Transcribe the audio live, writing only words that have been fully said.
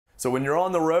So when you're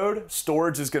on the road,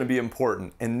 storage is going to be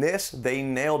important. And this, they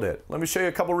nailed it. Let me show you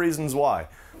a couple reasons why.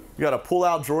 You got a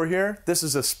pull-out drawer here. This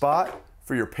is a spot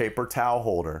for your paper towel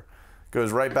holder.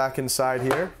 Goes right back inside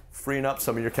here, freeing up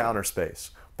some of your counter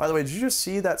space. By the way, did you just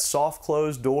see that soft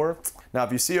closed door? Now,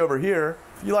 if you see over here,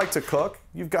 if you like to cook,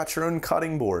 you've got your own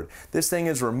cutting board. This thing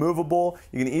is removable.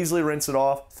 You can easily rinse it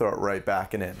off, throw it right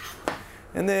back in.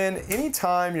 And then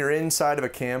anytime you're inside of a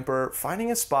camper,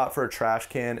 finding a spot for a trash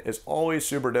can is always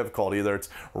super difficult. Either it's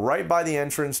right by the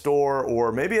entrance door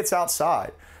or maybe it's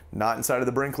outside. Not inside of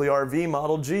the Brinkley RV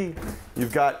Model G.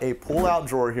 You've got a pull-out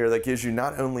drawer here that gives you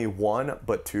not only one,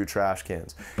 but two trash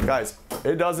cans. Guys,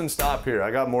 it doesn't stop here.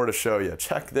 I got more to show you.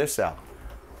 Check this out.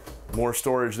 More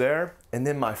storage there. And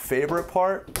then my favorite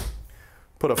part,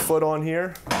 put a foot on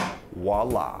here,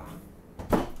 voila.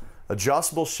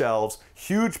 Adjustable shelves,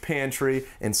 huge pantry,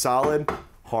 and solid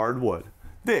hardwood.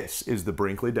 This is the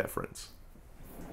Brinkley difference.